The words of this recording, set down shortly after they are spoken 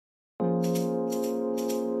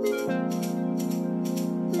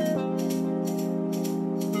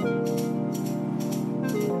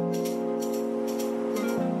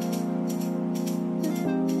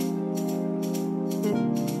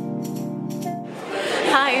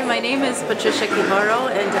Hi, my name is Patricia Kihoro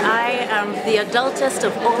and I am the adultest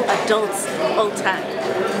of all adults all time.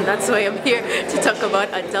 And that's why I'm here to talk about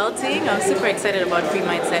adulting. I'm super excited about Free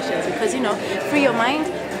Mind Sessions because, you know, free your mind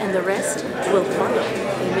and the rest will follow.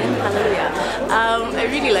 Amen. Hallelujah. I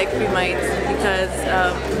really like Free Minds because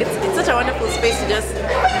it's such a wonderful space to just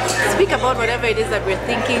speak about whatever it is that we're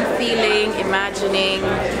thinking, feeling, imagining,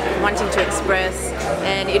 wanting to express,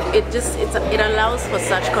 and it allows for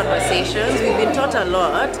such conversations. We've been taught a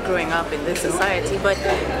lot growing up in this society, but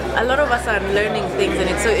a lot of us are learning things, and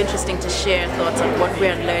it's so interesting to share thoughts on what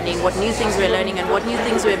we're learning, what new things we're learning, and what new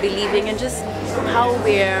things we're believing, and just how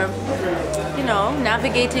we're, you know,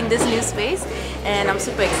 navigating this new space. And I'm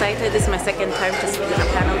super excited. This is my second time to speak on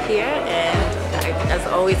a panel here, and as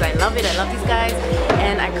always, I love it. I love these guys,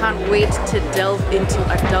 and I can't wait to delve into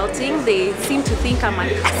adulting. They seem to think I'm an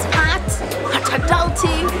expert at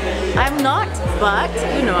adulting. I'm not, but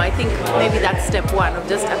you know, I think maybe that's step one of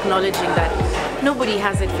just acknowledging that nobody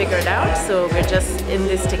has it figured out. So we're just in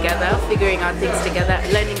this together, figuring out things together,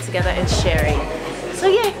 learning together, and sharing. So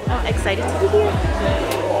yeah, I'm excited to be here.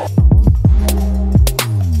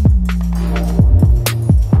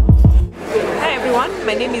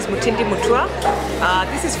 My name is Mutindi, Mutua.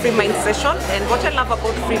 This is Free Mind Session, and what I love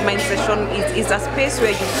about Free Mind Session is a space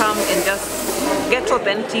where you come and just get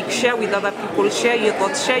authentic, share with other people, share your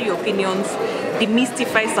thoughts, share your opinions,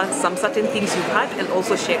 demystify some certain things you've had, and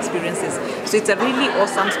also share experiences. So it's a really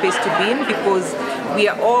awesome space to be in because we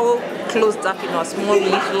are all closed up in our small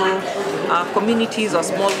little communities or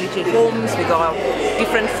small little homes with our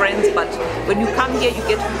different friends, but when you come here you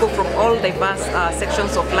get people from all diverse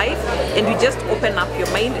sections of life, and you just open up your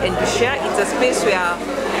mind and you share. It's a space where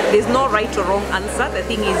there's no right or wrong answer. The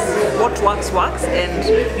thing is, what works works,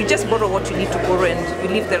 and you just borrow what you need to borrow and you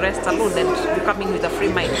leave the rest alone, and you come in with a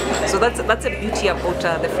free mind. So that's the beauty about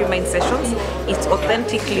the Free Mind Sessions. It's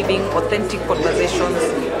authentic living, authentic conversations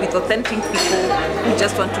with authentic people who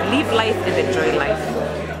just want to live life and enjoy life.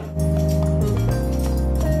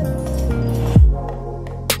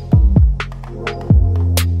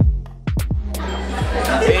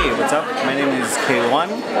 Hey, what's up? My name is K1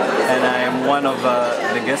 and I am one of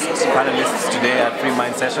the guest panelists today at Free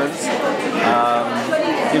Mind Sessions.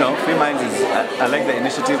 You know, Free Mind is, I like the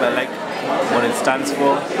initiative, I like what it stands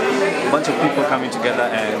for. A bunch of people coming together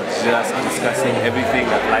and just discussing everything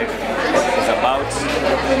that life is about.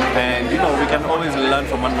 And you know, we can always learn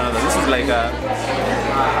from one another. This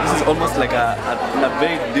is almost like a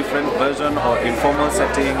very different version or informal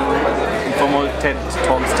setting, informal TED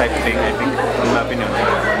Talks type thing, I think, in my opinion.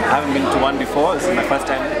 I haven't been to one before. This is my first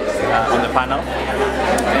time on the panel,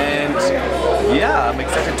 and yeah, I'm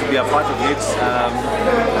excited to be a part of it.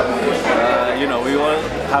 You know, we all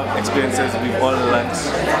have experiences, we've all learned,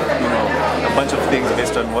 you know, a bunch of things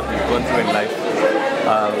based on what we've gone through in life,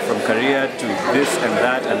 from career to this and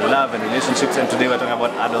that, and love and relationships, and today we're talking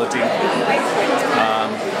about adulting,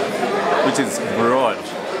 which is broad.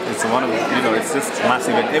 It's one of, you know, it's just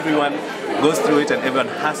massive, and everyone goes through it, and everyone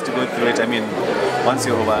has to go through it. I mean, once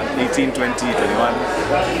you're over 18, 20, 21,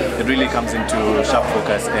 it really comes into sharp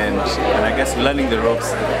focus, and I guess learning the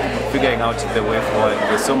ropes, figuring out the way forward.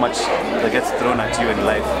 There's so much that gets thrown at you in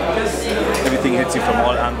life. Everything hits you from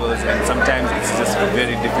all angles, and sometimes it's just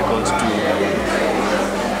very difficult to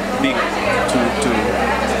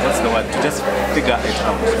just figure it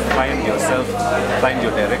out. Find yourself, find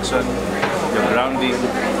your direction, your grounding.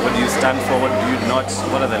 What do you stand for? What do you not?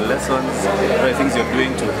 What are the lessons? What are the things you're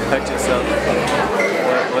doing to hurt yourself?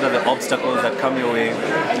 What are the obstacles that come your way?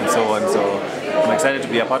 And so on. So I'm excited to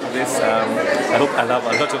be a part of this. I hope I'll have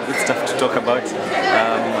a lot of good stuff to talk about.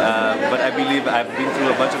 But I believe I've been through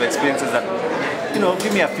a bunch of experiences that, you know,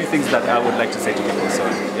 give me a few things that I would like to say to people. So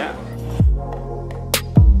yeah.